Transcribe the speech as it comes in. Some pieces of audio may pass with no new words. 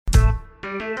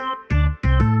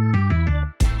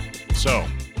So,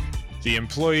 the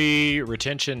Employee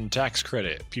Retention Tax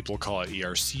Credit, people call it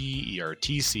ERC,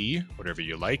 ERTC, whatever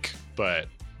you like, but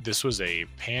this was a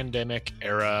pandemic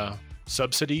era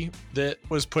subsidy that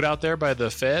was put out there by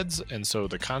the feds. And so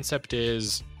the concept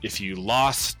is if you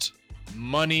lost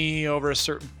money over a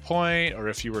certain point, or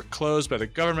if you were closed by the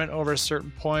government over a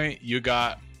certain point, you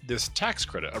got this tax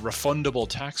credit, a refundable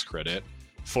tax credit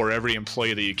for every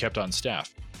employee that you kept on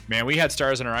staff. Man, we had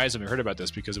stars in our eyes when we heard about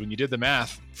this, because when you did the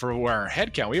math for our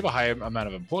headcount, we have a high amount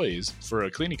of employees for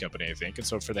a cleaning company, I think. And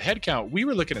so for the headcount, we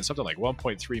were looking at something like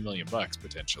 $1.3 million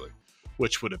potentially,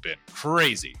 which would have been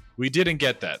crazy. We didn't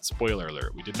get that. Spoiler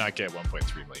alert. We did not get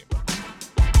 $1.3 million.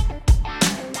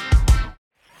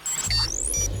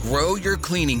 Grow your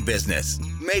cleaning business.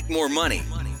 Make more money.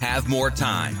 Have more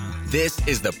time. This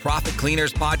is the Profit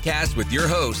Cleaners Podcast with your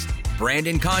hosts,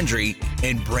 Brandon Condry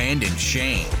and Brandon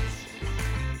Shane.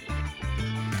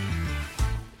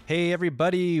 Hey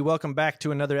everybody, welcome back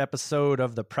to another episode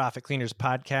of the Profit Cleaners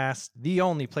Podcast, the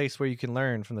only place where you can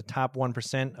learn from the top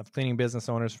 1% of cleaning business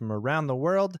owners from around the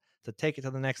world to take it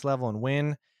to the next level and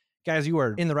win. Guys, you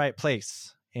are in the right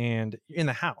place and in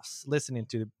the house listening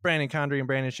to Brandon Condry and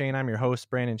Brandon Shane. I'm your host,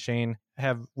 Brandon Shane. I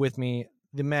have with me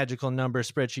the magical number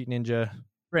spreadsheet ninja,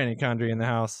 Brandon Condry, in the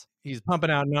house. He's pumping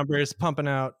out numbers, pumping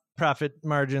out profit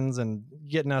margins, and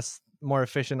getting us more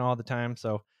efficient all the time.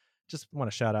 So just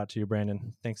want to shout out to you,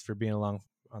 Brandon. Thanks for being along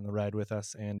on the ride with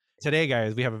us. And today,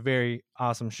 guys, we have a very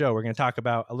awesome show. We're going to talk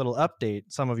about a little update.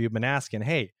 Some of you have been asking,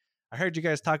 hey, I heard you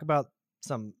guys talk about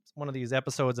one of these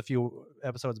episodes a few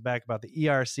episodes back about the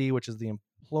ERC, which is the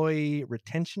Employee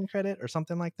Retention Credit or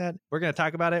something like that. We're going to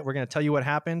talk about it. We're going to tell you what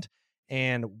happened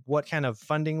and what kind of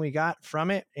funding we got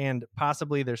from it. And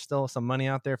possibly there's still some money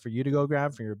out there for you to go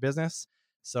grab for your business.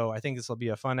 So I think this will be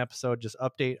a fun episode, just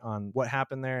update on what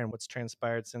happened there and what's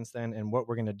transpired since then and what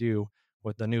we're going to do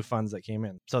with the new funds that came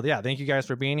in. So yeah, thank you guys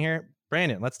for being here.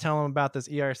 Brandon, let's tell them about this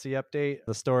ERC update,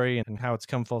 the story, and how it's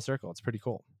come full circle. It's pretty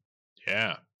cool.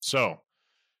 Yeah. So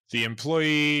the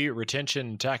Employee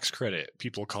Retention Tax Credit,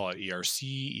 people call it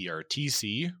ERC,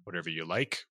 ERTC, whatever you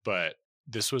like, but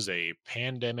this was a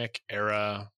pandemic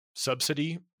era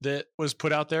subsidy that was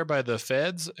put out there by the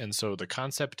feds. And so the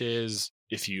concept is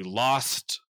if you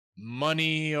lost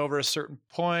money over a certain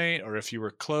point, or if you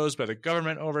were closed by the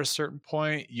government over a certain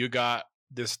point, you got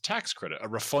this tax credit, a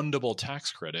refundable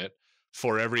tax credit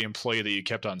for every employee that you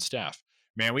kept on staff.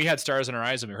 Man, we had stars in our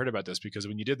eyes when we heard about this, because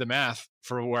when you did the math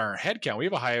for our headcount, we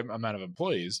have a high amount of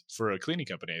employees for a cleaning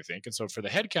company, I think. And so for the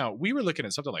headcount, we were looking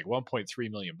at something like $1.3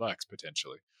 million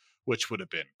potentially, which would have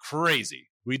been crazy.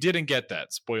 We didn't get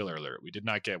that. Spoiler alert. We did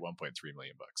not get $1.3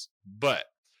 million. But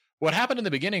what happened in the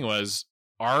beginning was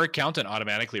our accountant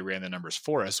automatically ran the numbers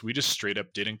for us. We just straight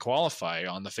up didn't qualify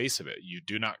on the face of it. You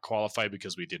do not qualify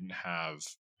because we didn't have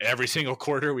every single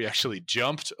quarter. We actually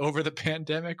jumped over the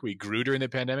pandemic. We grew during the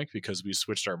pandemic because we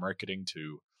switched our marketing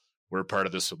to we're part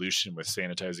of the solution with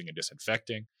sanitizing and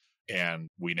disinfecting. And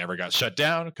we never got shut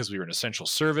down because we were an essential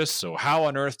service. So how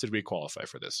on earth did we qualify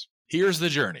for this? Here's the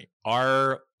journey.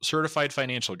 Our certified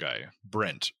financial guy,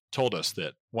 Brent, told us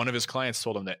that one of his clients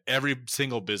told him that every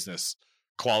single business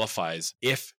qualifies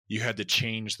if you had to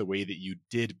change the way that you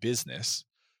did business.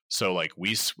 So like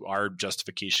our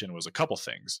justification was a couple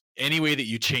things. Any way that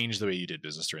you change the way you did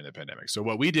business during the pandemic. So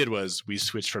what we did was we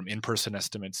switched from in-person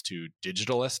estimates to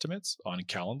digital estimates on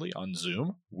Calendly, on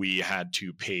Zoom. We had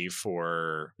to pay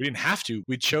for, we didn't have to,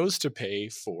 we chose to pay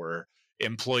for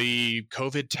employee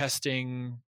COVID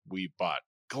testing. We bought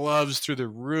gloves through the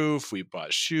roof. We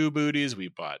bought shoe booties. We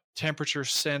bought temperature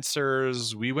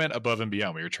sensors. We went above and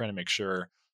beyond. We were trying to make sure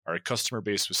our customer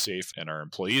base was safe and our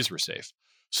employees were safe.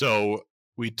 So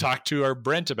we talked to our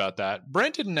Brent about that.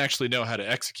 Brent didn't actually know how to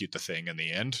execute the thing in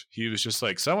the end. He was just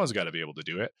like, someone's got to be able to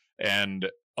do it. And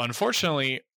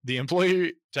unfortunately, the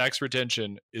employee tax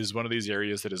retention is one of these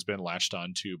areas that has been latched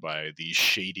onto by the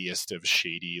shadiest of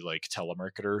shady, like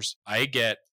telemarketers. I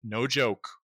get, no joke,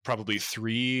 probably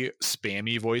 3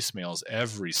 spammy voicemails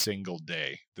every single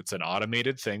day. That's an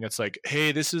automated thing. That's like,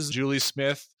 hey, this is Julie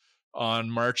Smith on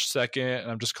March 2nd.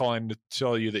 And I'm just calling to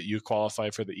tell you that you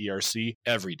qualify for the ERC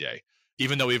every day,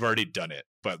 even though we've already done it.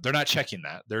 But they're not checking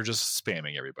that. They're just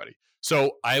spamming everybody.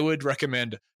 So I would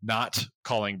recommend not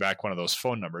calling back one of those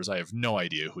phone numbers. I have no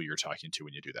idea who you're talking to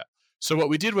when you do that. So what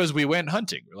we did was we went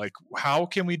hunting. We're like, how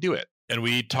can we do it? And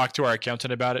we talked to our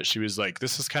accountant about it. She was like,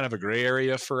 this is kind of a gray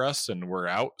area for us and we're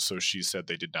out. So she said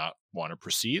they did not want to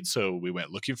proceed. So we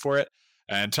went looking for it.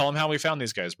 And tell them how we found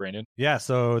these guys, Brandon. Yeah,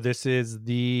 so this is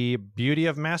the beauty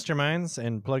of masterminds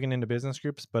and plugging into business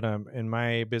groups. But in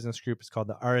my business group, it's called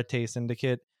the Arate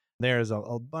Syndicate. There's a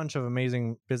bunch of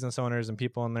amazing business owners and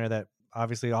people in there that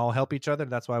obviously all help each other.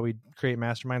 That's why we create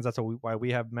masterminds. That's why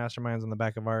we have masterminds on the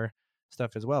back of our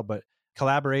stuff as well. But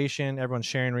collaboration, everyone's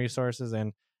sharing resources.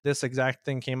 And this exact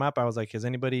thing came up. I was like, has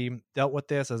anybody dealt with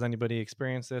this? Has anybody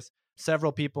experienced this?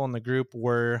 Several people in the group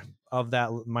were of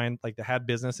that mind, like they had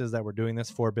businesses that were doing this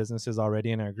for businesses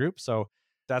already in our group. So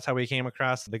that's how we came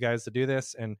across the guys to do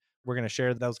this. And we're going to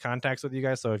share those contacts with you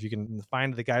guys. So if you can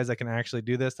find the guys that can actually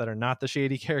do this, that are not the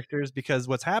shady characters, because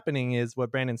what's happening is what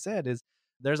Brandon said is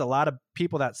there's a lot of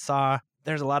people that saw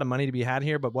there's a lot of money to be had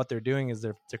here, but what they're doing is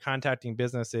they're contacting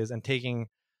businesses and taking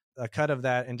a cut of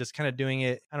that and just kind of doing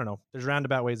it. I don't know. There's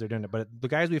roundabout ways they're doing it, but the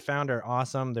guys we found are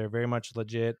awesome. They're very much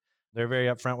legit. They're very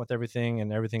upfront with everything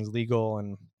and everything's legal,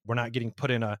 and we're not getting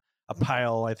put in a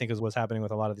pile, I think is what's happening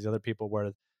with a lot of these other people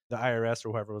where the IRS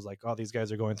or whoever was like, oh, these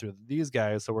guys are going through these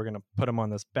guys, so we're going to put them on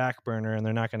this back burner and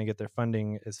they're not going to get their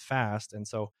funding as fast. And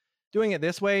so doing it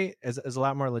this way is a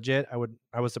lot more legit. I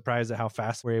was surprised at how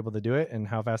fast we're able to do it and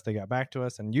how fast they got back to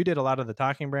us. And you did a lot of the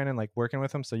talking, Brandon, like working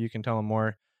with them, so you can tell them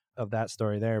more of that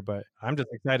story there. But I'm just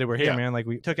excited we're here, man. Like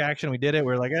we took action, we did it.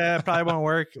 We're like, it probably won't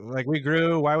work. Like we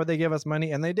grew. Why would they give us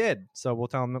money? And they did. So we'll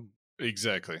tell them.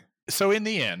 Exactly. So in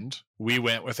the end, we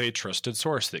went with a trusted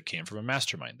source that came from a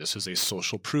mastermind. This is a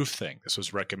social proof thing. This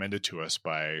was recommended to us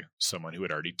by someone who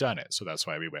had already done it. So that's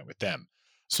why we went with them.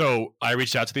 So I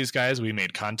reached out to these guys. We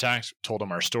made contact, told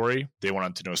them our story. They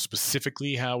wanted to know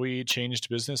specifically how we changed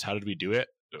business. How did we do it?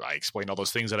 I explained all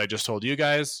those things that I just told you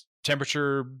guys.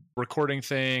 Temperature recording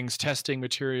things, testing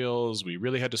materials. We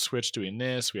really had to switch doing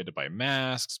this. We had to buy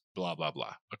masks, blah, blah,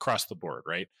 blah, across the board,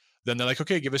 right? Then they're like,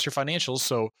 okay, give us your financials.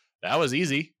 So that was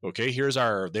easy. Okay,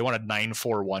 they wanted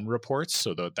 941 reports.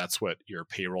 So that's what your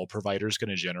payroll provider is going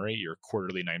to generate, your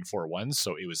quarterly 941s.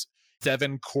 So it was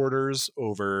 7 quarters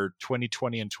over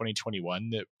 2020 and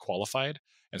 2021 that qualified.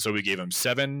 And so we gave them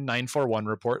 7 941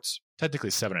 reports,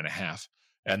 technically 7.5.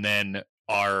 And then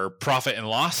our profit and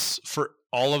loss for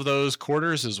all of those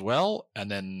quarters as well.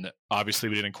 And then obviously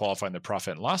we didn't qualify in the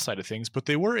profit and loss side of things, but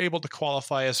they were able to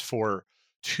qualify us for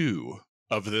 2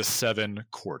 of the 7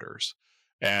 quarters.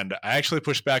 And I actually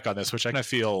pushed back on this, which I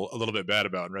feel a little bit bad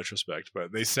about in retrospect,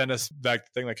 but they sent us back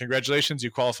the thing like, congratulations,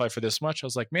 you qualify for this much. I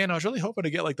was like, man, I was really hoping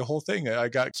to get like the whole thing. I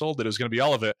got sold that it was going to be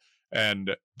all of it.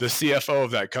 And the CFO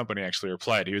of that company actually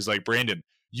replied. He was like, Brandon,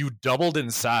 you doubled in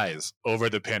size over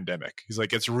the pandemic. He's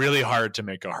like, it's really hard to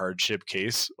make a hardship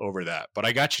case over that, but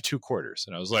I got you 2 quarters.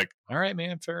 And I was like, all right,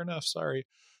 man, fair enough. Sorry.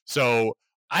 So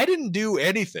I didn't do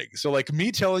anything. So like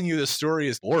me telling you this story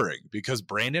is boring because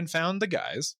Brandon found the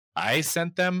guys. I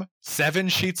sent them 7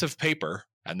 sheets of paper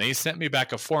and they sent me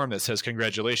back a form that says,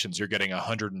 congratulations, you're getting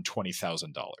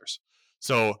 $120,000.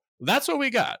 So that's what we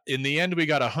got. In the end, we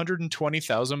got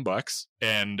 $120,000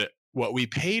 and what we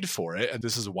paid for it. And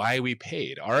this is why we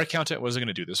paid. Our accountant wasn't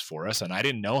going to do this for us. And I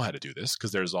didn't know how to do this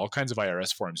because there's all kinds of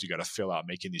IRS forms you got to fill out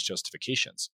making these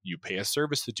justifications. You pay a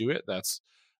service to do it. That's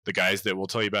the guys that we'll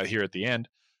tell you about here at the end.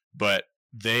 But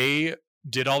they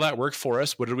did all that work for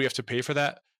us. What did we have to pay for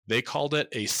that? They called it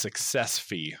a success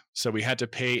fee. So we had to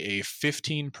pay a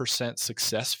 15%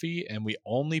 success fee, and we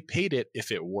only paid it if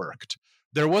it worked.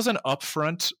 There was an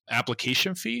upfront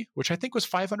application fee, which I think was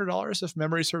 $500 if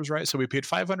memory serves right. So we paid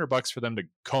 $500 for them to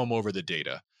comb over the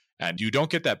data. And you don't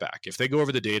get that back. If they go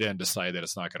over the data and decide that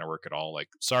it's not going to work at all, like,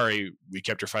 sorry, we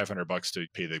kept your $500 to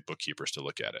pay the bookkeepers to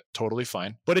look at it. Totally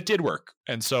fine. But it did work.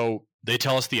 And so they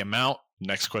tell us the amount.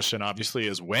 Next question, obviously,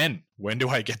 is when? When do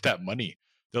I get that money?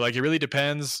 They're like, it really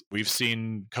depends. We've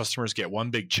seen customers get one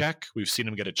big check. We've seen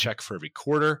them get a check for every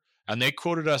quarter. And they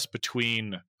quoted us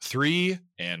between 3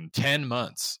 and 10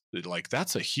 months. Like,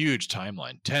 that's a huge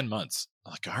timeline, 10 months.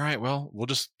 I'm like, all right, well, we'll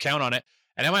just count on it.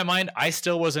 And in my mind, I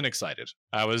still wasn't excited.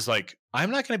 I was like,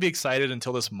 I'm not going to be excited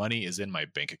until this money is in my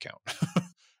bank account.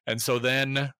 And so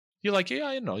then you're like,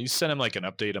 yeah, you send them like an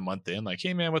update a month in, like,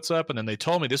 hey, man, what's up? And then they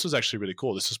told me this was actually really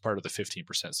cool. This is part of the 15%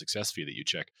 success fee that you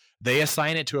check. They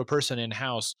assign it to a person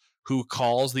in-house who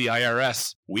calls the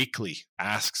IRS weekly,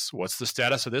 asks, what's the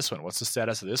status of this one? What's the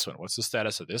status of this one? What's the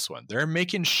status of this one? They're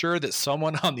making sure that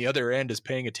someone on the other end is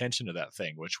paying attention to that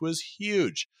thing, which was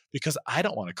huge because I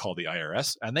don't want to call the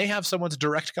IRS and they have someone's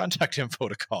direct contact info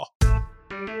to call.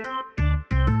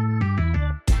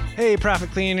 Hey, Profit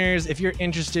Cleaners, if you're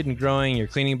interested in growing your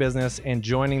cleaning business and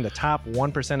joining the top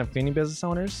 1% of cleaning business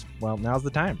owners, well, now's the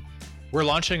time. We're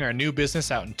launching our new business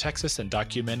out in Texas and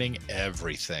documenting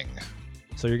everything.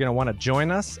 So you're going to want to join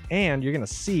us, and you're going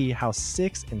to see how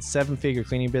 6- and 7-figure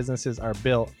cleaning businesses are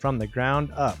built from the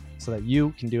ground up so that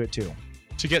you can do it too.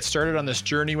 To get started on this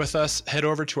journey with us, head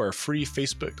over to our free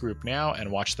Facebook group now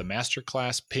and watch the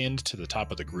masterclass pinned to the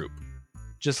top of the group.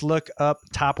 Just look up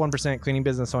Top 1% Cleaning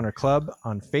Business Owner Club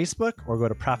on Facebook or go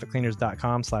to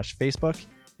profitcleaners.com/Facebook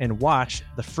and watch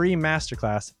the free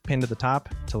masterclass pinned to the top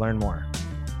to learn more.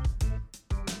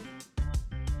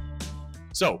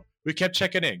 So we kept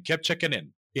checking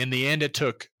in. In the end, it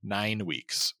took 9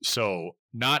 weeks. So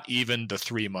not even the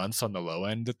 3 months on the low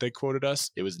end that they quoted us.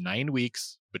 It was 9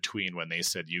 weeks between when they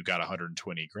said you got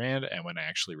 120 grand and when I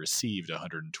actually received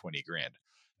 120 grand.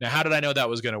 Now, how did I know that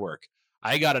was going to work?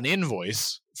 I got an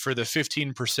invoice for the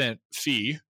 15%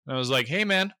 fee. And I was like, hey,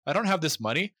 man, I don't have this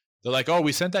money. They're like, oh,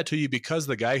 we sent that to you because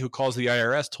the guy who calls the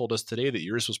IRS told us today that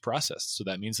yours was processed. So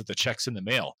that means that the check's in the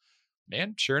mail.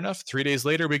 Man, sure enough, 3 days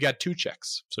later, we got 2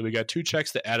 checks. So we got 2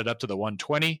 checks that added up to the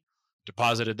 120,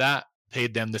 deposited that,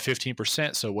 paid them the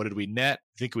 15%. So what did we net?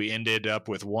 I think we ended up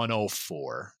with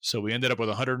 104. So we ended up with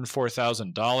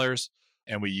 $104,000.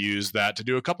 And we used that to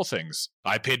do a couple things.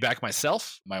 I paid back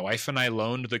myself. My wife and I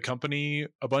loaned the company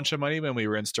a bunch of money when we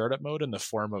were in startup mode in the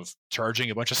form of charging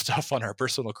a bunch of stuff on our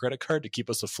personal credit card to keep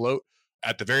us afloat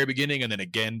at the very beginning and then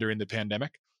again during the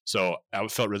pandemic. So I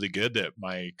felt really good that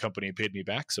my company paid me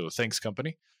back. So thanks,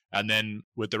 company. And then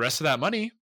with the rest of that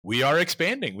money, we are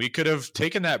expanding. We could have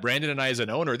taken that, Brandon and I as an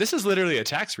owner. This is literally a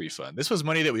tax refund. This was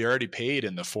money that we already paid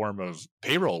in the form of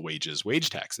payroll wages,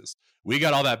 wage taxes. We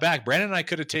got all that back. Brandon and I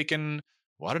could have taken,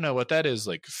 well, I don't know what that is,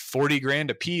 like 40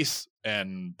 grand a piece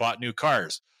and bought new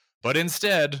cars. But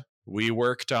instead, we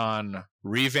worked on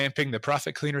revamping the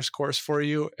Profit Cleaners course for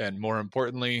you. And more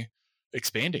importantly,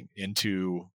 expanding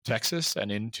into Texas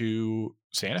and into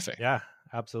Santa Fe. Yeah,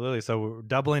 absolutely. So we're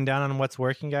doubling down on what's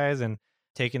working, guys, and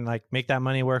make that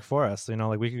money work for us.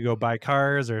 Like we could go buy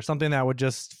cars or something that would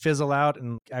just fizzle out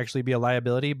and actually be a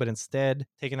liability, but instead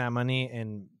taking that money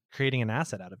and creating an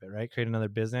asset out of it, right? Create another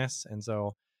business. And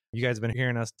so you guys have been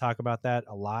hearing us talk about that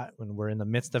a lot when we're in the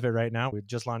midst of it right now. We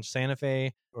just launched Santa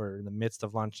Fe, or in the midst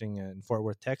of launching in Fort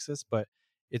Worth, Texas, but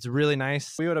it's really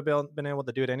nice. We would have been able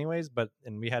to do it anyways,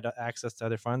 and we had access to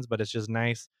other funds, but it's just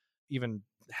nice even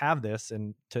have this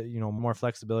and to, more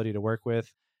flexibility to work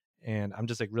with. And I'm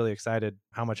just really excited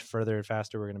how much further and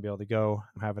faster we're going to be able to go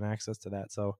having access to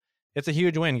that. So it's a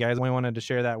huge win, guys. We wanted to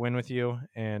share that win with you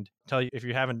and tell you, if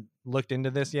you haven't looked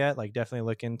into this yet, definitely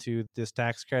look into this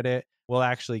tax credit. We'll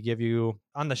actually give you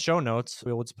on the show notes.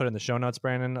 We'll just put in the show notes,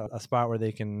 Brandon, a spot where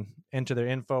they can enter their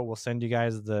info. We'll send you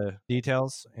guys the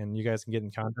details and you guys can get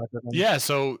in contact with them. Yeah.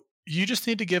 So you just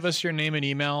need to give us your name and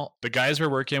email. The guys we're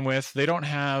working with, they don't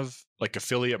have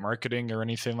affiliate marketing or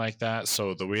anything like that.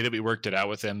 So the way that we worked it out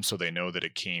with them, so they know that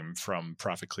it came from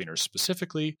Profit Cleaners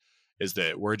specifically, is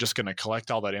that we're just going to collect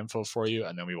all that info for you,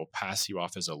 and then we will pass you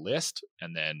off as a list,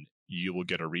 and then you will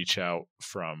get a reach out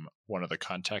from one of the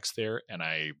contacts there. And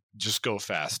I just go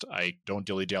fast. I don't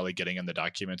dilly-dally getting in the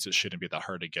documents. It shouldn't be that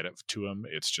hard to get it to them.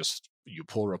 It's just you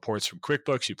pull reports from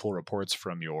QuickBooks, you pull reports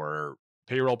from your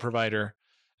payroll provider,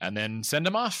 and then send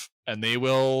them off, and they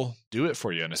will do it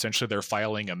for you. And essentially, they're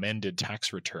filing amended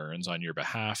tax returns on your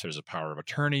behalf. There's a power of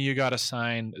attorney you got to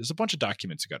sign. There's a bunch of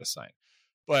documents you got to sign.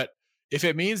 But if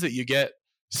it means that you get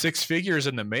 6 figures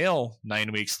in the mail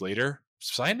 9 weeks later,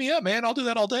 sign me up, man. I'll do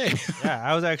that all day. Yeah,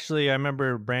 I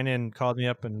remember Brandon called me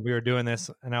up and we were doing this,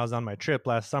 and I was on my trip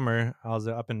last summer. I was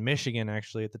up in Michigan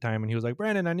actually at the time, and he was like,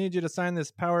 Brandon, I need you to sign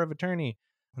this power of attorney.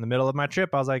 In the middle of my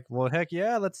trip, I was like, well, heck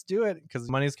yeah, let's do it, because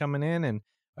money's coming in. And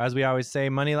as we always say,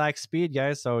 money likes speed,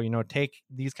 guys. So, take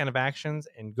these kind of actions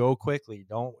and go quickly.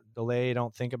 Don't delay.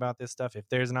 Don't think about this stuff. If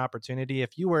there's an opportunity,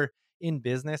 if you were in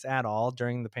business at all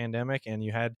during the pandemic and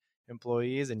you had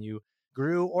employees and you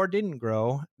grew or didn't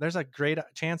grow, there's a great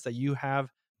chance that you have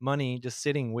money just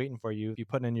sitting, waiting for you. If you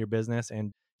put it in your business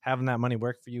and having that money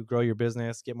work for you, grow your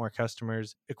business, get more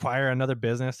customers, acquire another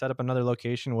business, set up another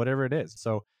location, whatever it is.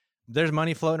 So there's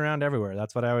money floating around everywhere.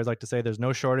 That's what I always like to say. There's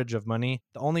no shortage of money.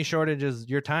 The only shortage is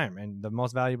your time. And the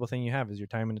most valuable thing you have is your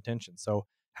time and attention. So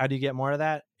how do you get more of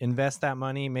that? Invest that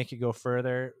money, make it go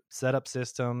further, set up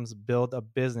systems, build a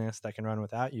business that can run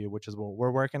without you, which is what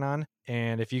we're working on.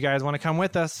 And if you guys want to come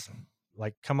with us,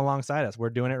 come alongside us. We're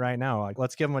doing it right now.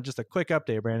 Let's give them just a quick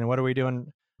update, Brandon. What are we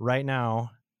doing right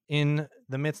now in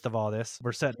the midst of all this?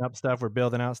 We're setting up stuff. We're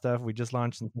building out stuff. We just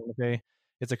launched in Santa Fe.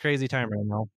 It's a crazy time right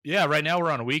now. Yeah, right now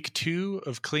we're on week 2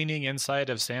 of cleaning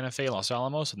inside of Santa Fe, Los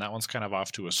Alamos, and that one's kind of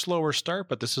off to a slower start,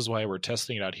 but this is why we're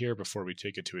testing it out here before we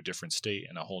take it to a different state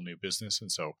and a whole new business.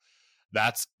 And so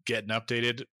that's getting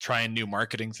updated, trying new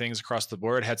marketing things across the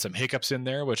board. Had some hiccups in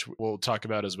there, which we'll talk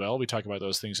about as well. We talk about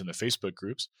those things in the Facebook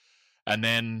groups. And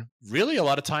then really a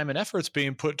lot of time and efforts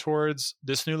being put towards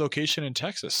this new location in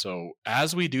Texas. So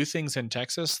as we do things in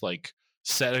Texas, like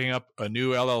setting up a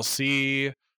new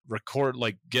LLC,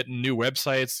 getting new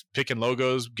websites, picking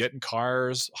logos, getting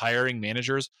cars, hiring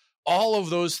managers, all of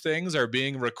those things are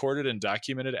being recorded and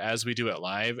documented as we do it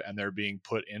live, and they're being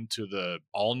put into the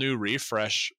all new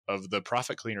refresh of the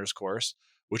Profit Cleaners course,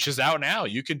 which is out now.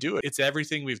 You can do it. It's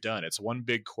everything we've done. It's one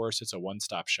big course. It's a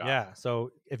one-stop shop. Yeah.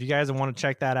 So if you guys want to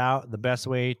check that out, the best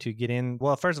way to get in,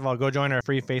 well, first of all, go join our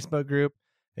free Facebook group.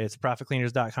 It's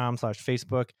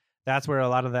profitcleaners.com/Facebook. That's where a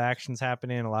lot of the action's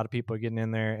happening. A lot of people are getting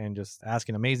in there and just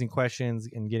asking amazing questions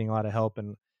and getting a lot of help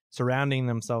and surrounding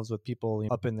themselves with people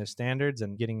up in their standards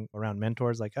and getting around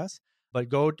mentors like us. But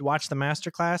go watch the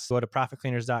masterclass. Go to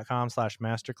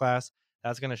profitcleaners.com/masterclass.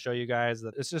 That's going to show you guys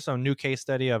that it's just a new case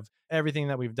study of everything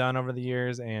that we've done over the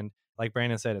years. And like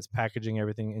Brandon said, it's packaging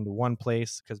everything into one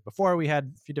place. Because before we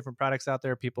had a few different products out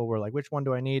there, people were like, which one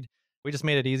do I need? We just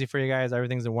made it easy for you guys.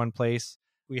 Everything's in one place.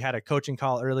 We had a coaching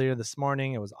call earlier this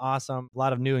morning. It was awesome. A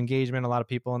lot of new engagement, a lot of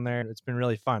people in there. It's been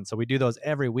really fun. So we do those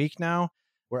every week now.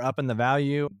 We're upping the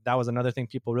value. That was another thing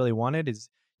people really wanted is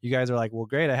you guys are like, well,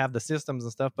 great. I have the systems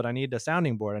and stuff, but I need a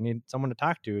sounding board. I need someone to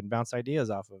talk to and bounce ideas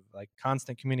off of, like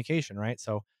constant communication, right?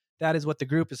 So that is what the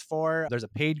group is for. There's a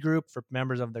paid group for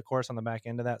members of the course on the back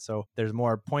end of that. So there's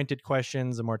more pointed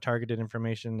questions and more targeted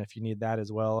information if you need that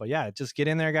as well. But yeah, just get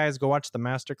in there, guys. Go watch the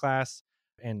masterclass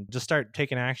and just start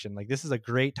taking action. Like this is a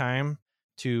great time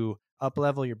to up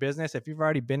level your business. If you've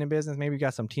already been in business, maybe you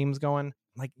got some teams going,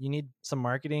 like you need some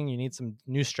marketing, you need some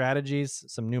new strategies,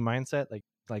 some new mindset, like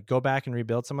go back and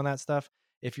rebuild some of that stuff.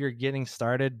 If you're getting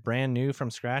started brand new from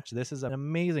scratch, this is an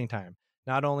amazing time,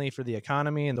 not only for the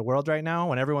economy and the world right now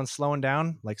when everyone's slowing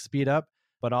down, like speed up,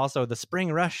 but also the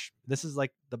spring rush. This is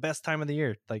like the best time of the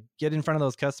year. Like get in front of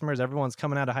those customers. Everyone's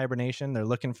coming out of hibernation. They're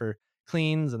looking for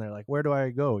cleans and they're like, where do I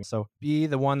go? So be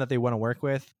the one that they want to work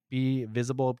with, be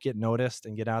visible, get noticed,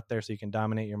 and get out there so you can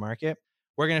dominate your market.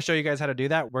 We're going to show you guys how to do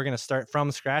that. We're going to start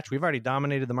from scratch. We've already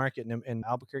dominated the market in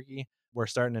Albuquerque. We're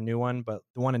starting a new one, but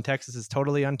the one in Texas is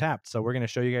totally untapped. So we're going to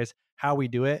show you guys how we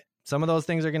do it. Some of those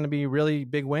things are going to be really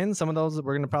big wins. Some of those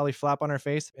we're going to probably flop on our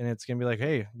face and it's going to be like,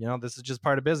 hey, this is just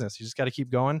part of business. You just got to keep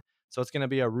going. So it's going to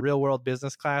be a real world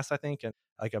business class, I think, and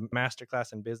like a master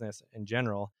class in business in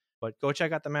general. But go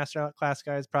check out the master class,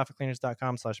 guys,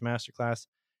 profitcleaners.com/masterclass.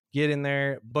 Get in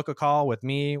there, book a call with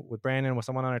me, with Brandon, with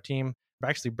someone on our team.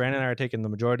 Actually, Brandon and I are taking the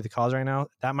majority of the calls right now.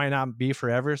 That might not be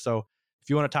forever. So if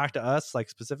you want to talk to us, like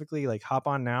specifically, like hop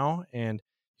on now and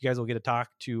you guys will get to talk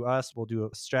to us. We'll do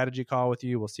a strategy call with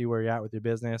you. We'll see where you're at with your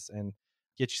business and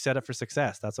get you set up for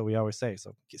success. That's what we always say.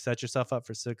 So set yourself up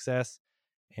for success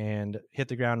and hit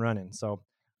the ground running. So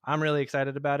I'm really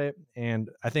excited about it. And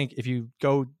I think if you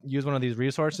go use one of these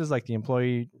resources like the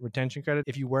employee retention credit,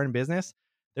 if you were in business,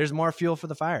 there's more fuel for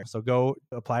the fire. So go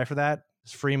apply for that.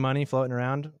 It's free money floating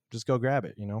around. Just go grab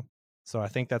it, So I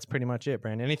think that's pretty much it,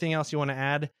 Brandon. Anything else you want to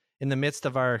add in the midst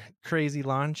of our crazy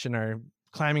launch and our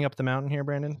climbing up the mountain here,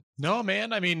 Brandon? No,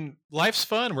 man. I mean, life's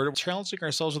fun. We're challenging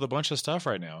ourselves with a bunch of stuff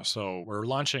right now. So we're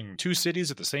launching 2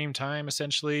 cities at the same time,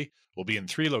 essentially. We'll be in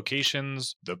 3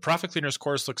 locations. The Profit Cleaners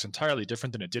course looks entirely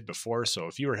different than it did before. So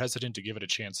if you were hesitant to give it a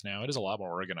chance now, it is a lot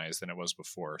more organized than it was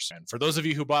before. And for those of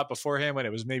you who bought beforehand when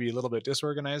it was maybe a little bit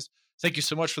disorganized, thank you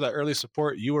so much for that early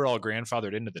support. You were all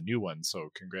grandfathered into the new one. So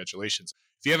congratulations.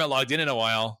 If you haven't logged in a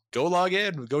while, go log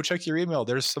in, go check your email.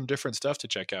 There's some different stuff to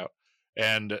check out.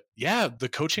 And yeah, the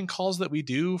coaching calls that we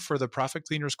do for the Profit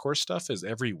Cleaners course stuff is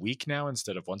every week now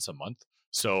instead of once a month.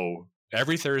 So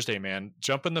every Thursday, man,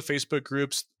 jump in the Facebook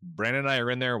groups. Brandon and I are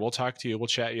in there. We'll talk to you. We'll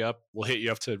chat you up. We'll hit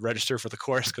you up to register for the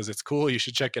course because it's cool. You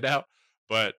should check it out.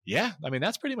 But yeah, I mean,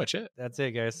 that's pretty much it. That's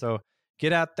it, guys. So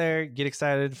get out there, get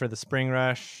excited for the spring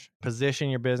rush, position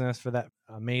your business for that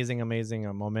amazing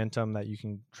momentum that you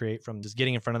can create from just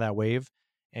getting in front of that wave.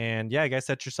 And yeah, guys,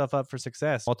 set yourself up for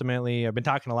success. Ultimately, I've been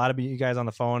talking to a lot of you guys on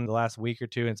the phone the last week or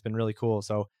two, and it's been really cool.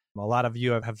 So a lot of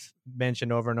you have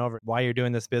mentioned over and over why you're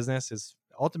doing this business is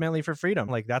ultimately for freedom.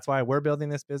 Like that's why we're building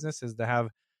this business, is to have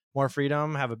more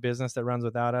freedom, have a business that runs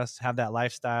without us, have that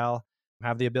lifestyle,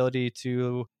 have the ability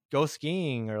to go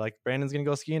skiing, or like Brandon's going to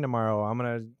go skiing tomorrow. I'm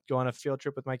going to go on a field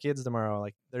trip with my kids tomorrow.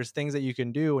 Like there's things that you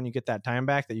can do when you get that time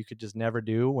back that you could just never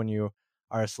do when you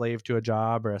are a slave to a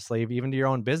job or a slave even to your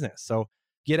own business. So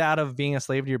get out of being a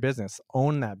slave to your business,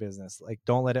 own that business. Like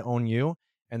don't let it own you.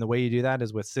 And the way you do that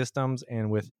is with systems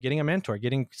and with getting a mentor,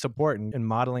 getting support and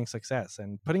modeling success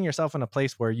and putting yourself in a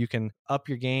place where you can up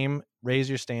your game, raise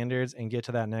your standards and get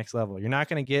to that next level. You're not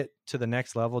going to get to the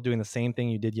next level doing the same thing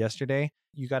you did yesterday.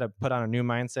 You got to put on a new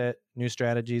mindset, new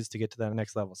strategies to get to that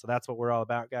next level. So that's what we're all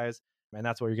about, guys. And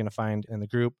that's what you're going to find in the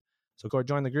group. So go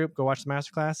join the group, go watch the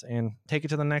masterclass and take it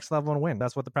to the next level and win.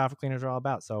 That's what the Profit Cleaners are all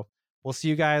about. So we'll see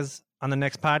you guys on the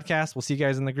next podcast. We'll see you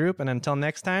guys in the group. And until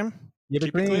next time, keep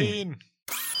it clean.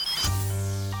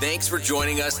 Thanks for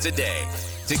joining us today.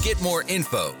 To get more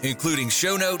info, including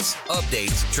show notes,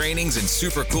 updates, trainings, and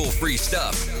super cool free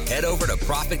stuff, head over to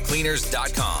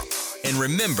ProfitCleaners.com. And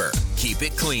remember, keep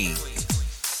it clean.